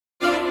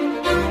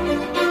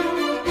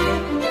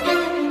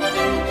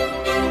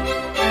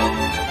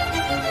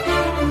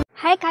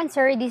Hi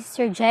Cancer, this is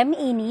your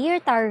Gemini,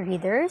 your tarot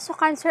reader. So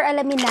Cancer,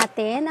 alamin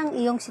natin ang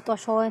iyong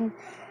sitwasyon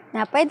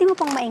na pwede mo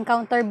pang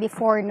ma-encounter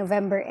before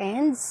November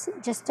ends.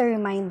 Just a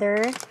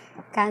reminder,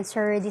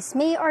 Cancer, this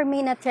may or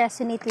may not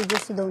resonate with you,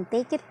 so don't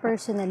take it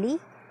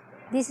personally.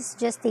 This is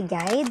just a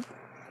guide.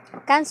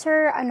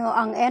 Cancer, ano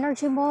ang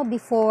energy mo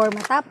before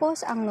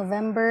matapos ang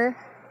November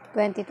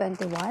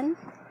 2021?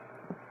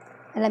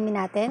 Alamin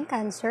natin,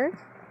 Cancer.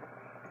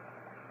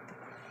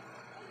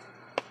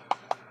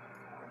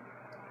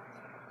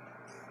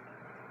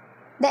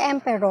 The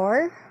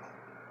Emperor,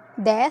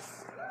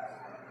 Death,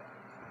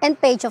 and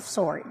Page of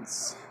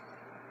Swords.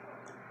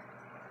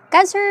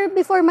 Cancer,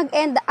 before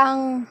mag-end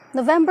ang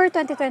November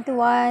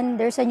 2021,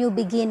 there's a new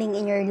beginning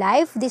in your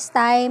life. This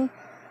time,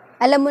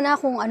 alam mo na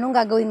kung anong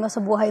gagawin mo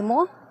sa buhay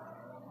mo.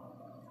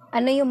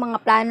 Ano yung mga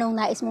planong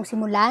nais mong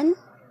simulan.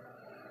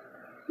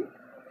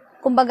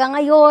 Kumbaga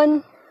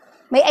ngayon,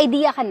 may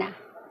idea ka na.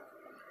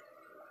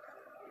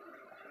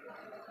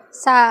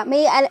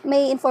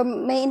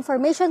 May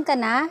information ka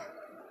na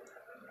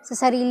sa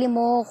sarili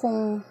mo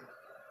kung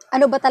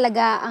ano ba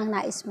talaga ang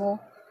nais mo.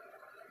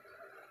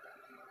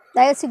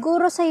 Dahil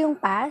siguro sa iyong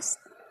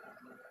past,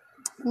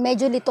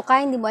 medyo lito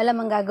ka, hindi mo alam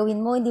ang gagawin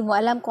mo, hindi mo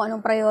alam kung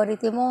anong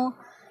priority mo,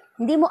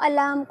 hindi mo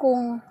alam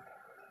kung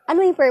ano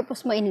yung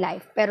purpose mo in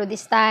life. Pero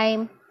this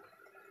time,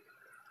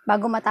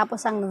 bago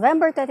matapos ang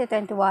November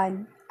 2021,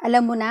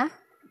 alam mo na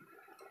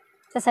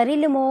sa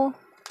sarili mo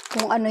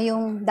kung ano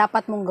yung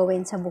dapat mong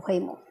gawin sa buhay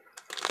mo.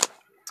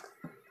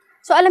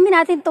 So, alamin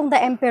natin itong The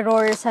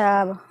Emperor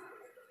sa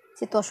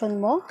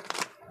sitwasyon mo.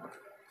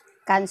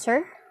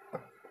 Cancer.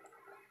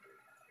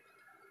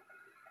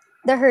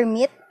 The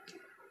Hermit.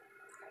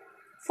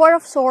 Four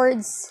of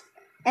Swords.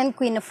 And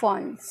Queen of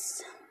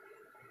Wands.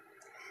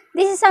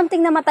 This is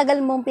something na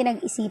matagal mong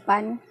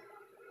pinag-isipan.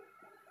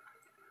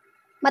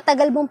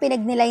 Matagal mong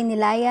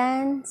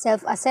pinagnilay-nilayan,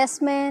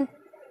 self-assessment,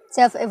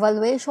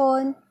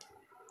 self-evaluation,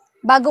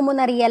 bago mo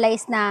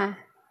na-realize na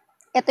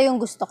ito yung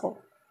gusto ko.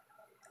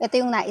 Ito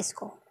yung nais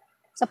ko.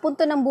 Sa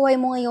punto ng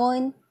buhay mo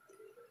ngayon,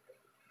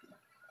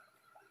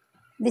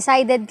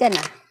 decided ka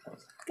na.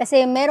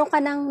 Kasi meron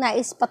ka ng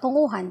nais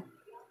patunguhan.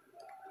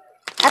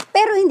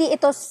 Pero hindi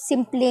ito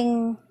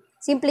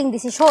simpleng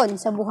desisyon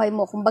sa buhay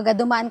mo. Kumbaga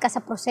dumaan ka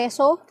sa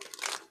proseso,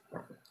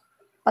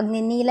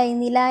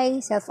 pagninilay-nilay,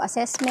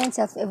 self-assessment,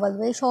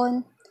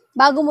 self-evaluation,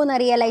 bago mo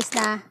na-realize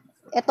na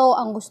ito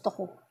ang gusto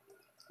ko.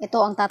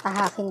 Ito ang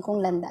tatahakin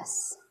kong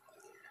landas.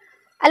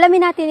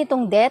 Alamin natin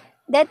itong death.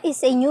 Death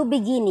is a new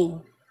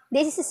beginning.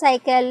 This is a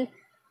cycle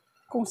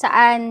kung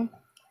saan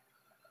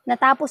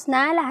natapos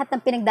na lahat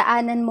ng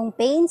pinagdaanan mong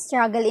pain,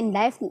 struggle in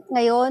life.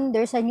 Ngayon,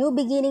 there's a new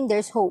beginning,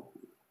 there's hope.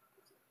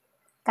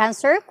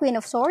 Cancer, Queen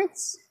of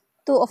Swords,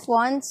 Two of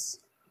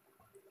Wands,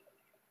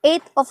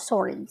 Eight of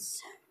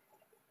Swords.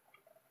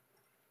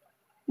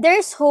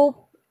 There's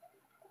hope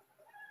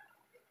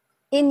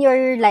in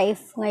your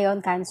life ngayon,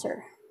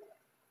 Cancer.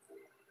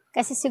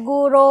 Kasi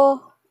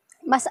siguro,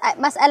 mas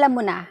alam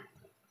mo na.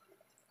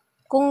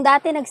 Kung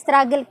dati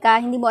nag-struggle ka,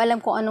 hindi mo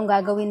alam kung anong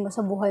gagawin mo sa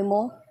buhay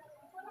mo,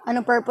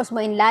 anong purpose mo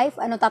in life,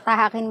 anong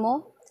tatahakin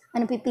mo,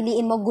 anong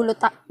pipiliin mo,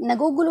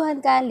 naguguluhan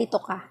ka, lito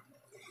ka.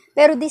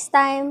 Pero this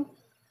time,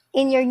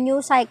 in your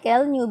new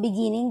cycle, new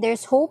beginning,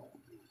 there's hope.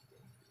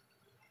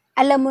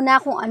 Alam mo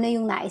na kung ano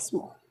yung nais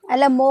mo.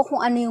 Alam mo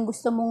kung ano yung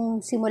gusto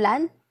mong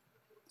simulan.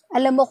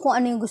 Alam mo kung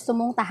ano yung gusto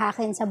mong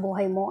tahakin sa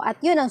buhay mo. At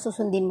yun ang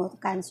susundin mo,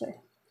 Cancer.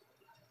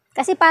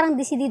 Kasi parang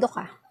desidido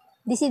ka.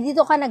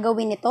 Desidido ka na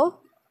gawin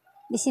ito.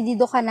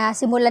 Desidido ka na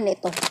simulan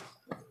ito.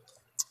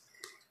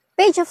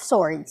 Page of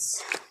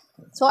Swords.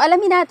 So,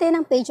 alamin natin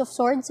ang Page of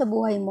Swords sa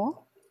buhay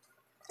mo,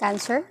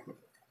 Cancer.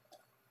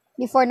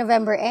 Before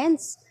November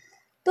ends.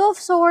 Two of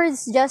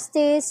Swords,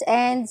 Justice,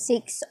 and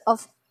Six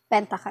of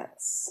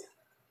Pentacles.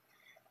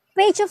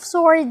 Page of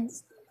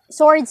Swords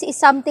is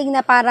something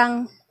na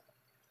parang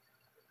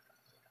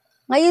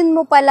ngayon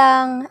mo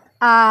palang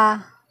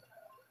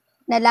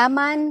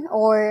nalaman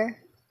or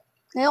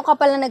ngayon ka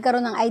palang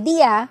nagkaroon ng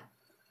idea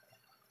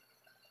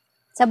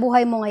sa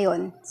buhay mo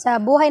ngayon, sa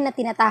buhay na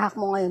tinatahak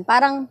mo ngayon.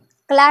 Parang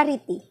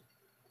clarity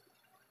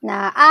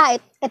na,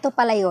 ito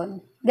pala yun,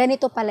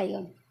 ganito pala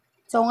yun.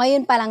 So,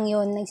 ngayon pa lang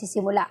yun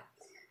nagsisimula.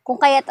 Kung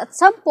kaya't at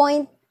some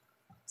point,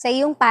 sa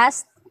iyong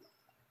past,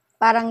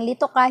 parang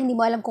lito ka, hindi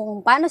mo alam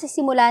kung paano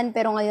sisimulan,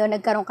 pero ngayon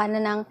nagkaroon ka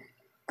na ng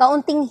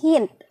kaunting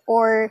hint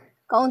or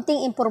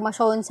kaunting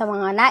impormasyon sa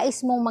mga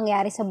nais mong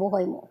mangyari sa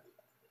buhay mo.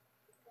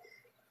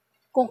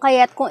 Kung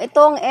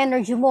ito ang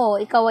energy mo,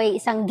 ikaw ay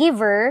isang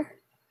giver,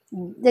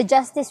 the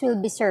justice will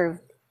be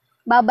served.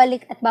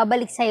 Babalik at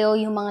babalik sa'yo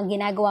yung mga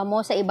ginagawa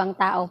mo sa ibang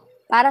tao,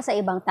 para sa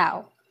ibang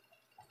tao.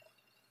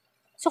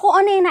 So kung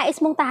ano yung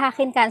nais mong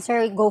tahakin, Cancer,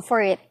 go for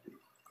it.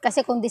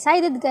 Kasi kung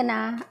decided ka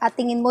na at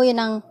tingin mo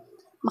yun ang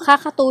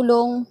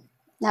makakatulong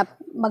na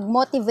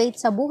mag-motivate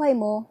sa buhay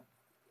mo,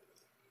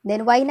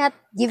 then why not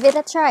give it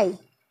a try?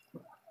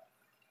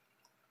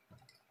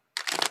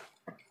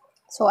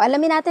 So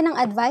alamin natin ang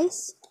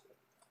advice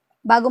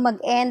bago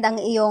mag-end ang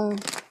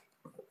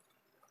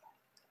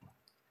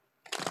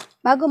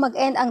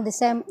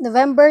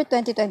November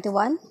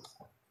 2021.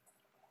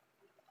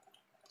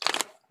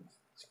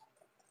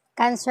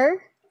 Cancer,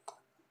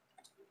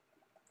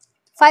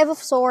 5 of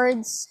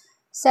Swords,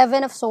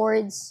 7 of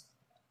Swords,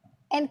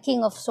 and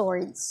King of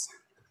Swords.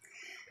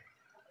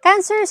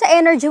 Cancer, sa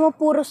energy mo,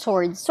 puro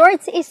swords.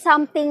 Swords is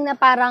something na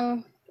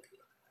parang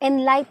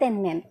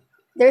enlightenment.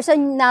 There's a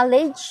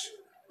knowledge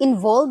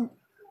involved.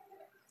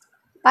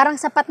 Parang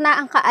sapat na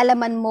ang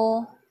kaalaman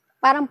mo.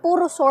 Parang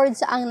puro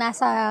swords ang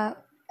nasa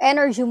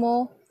energy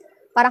mo.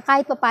 Parang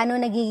kahit paano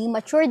nagiging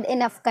matured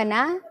enough ka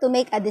na to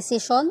make a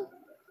decision.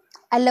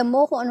 Alam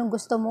mo kung anong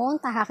gusto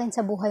mong tahakin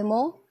sa buhay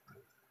mo.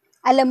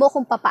 Alam mo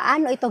kung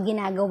papaano ito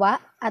ginagawa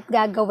at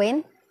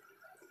gagawin.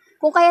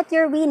 Kung kaya't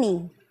you're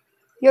winning.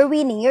 You're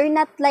winning. You're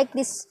not like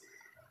this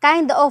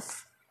kind of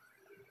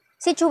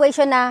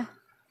situation na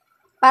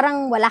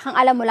parang wala kang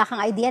alam, wala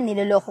kang idea,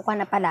 niloloko ka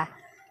na pala.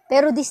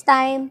 Pero this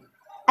time,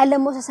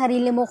 alam mo sa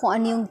sarili mo kung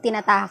ano yung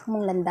tinatahak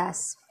mong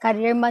landas.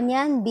 Career man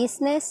yan,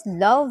 business,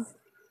 love,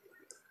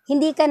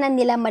 hindi ka na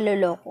nila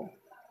maloloko.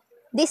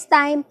 This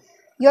time,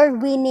 you're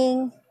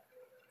winning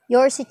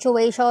your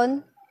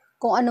situation.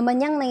 Kung ano man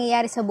yung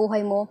nangyayari sa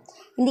buhay mo,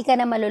 hindi ka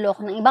na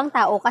maloloko ng ibang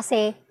tao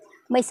kasi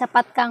may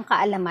sapat kang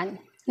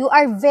kaalaman. You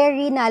are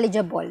very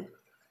knowledgeable.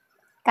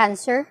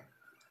 Cancer.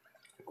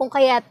 Kung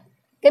kaya't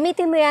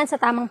gamitin mo yan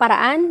sa tamang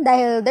paraan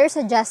dahil there's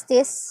a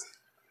justice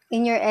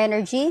in your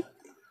energy.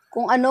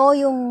 Kung ano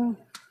yung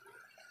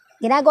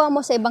ginagawa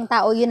mo sa ibang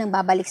tao, yun ang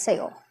babalik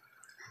sa'yo.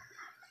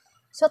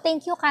 So,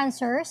 thank you,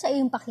 Cancer, sa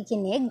iyong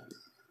pakikinig.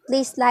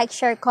 Please like,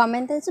 share,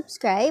 comment, and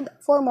subscribe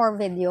for more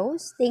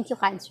videos. Thank you,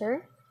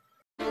 Cancer.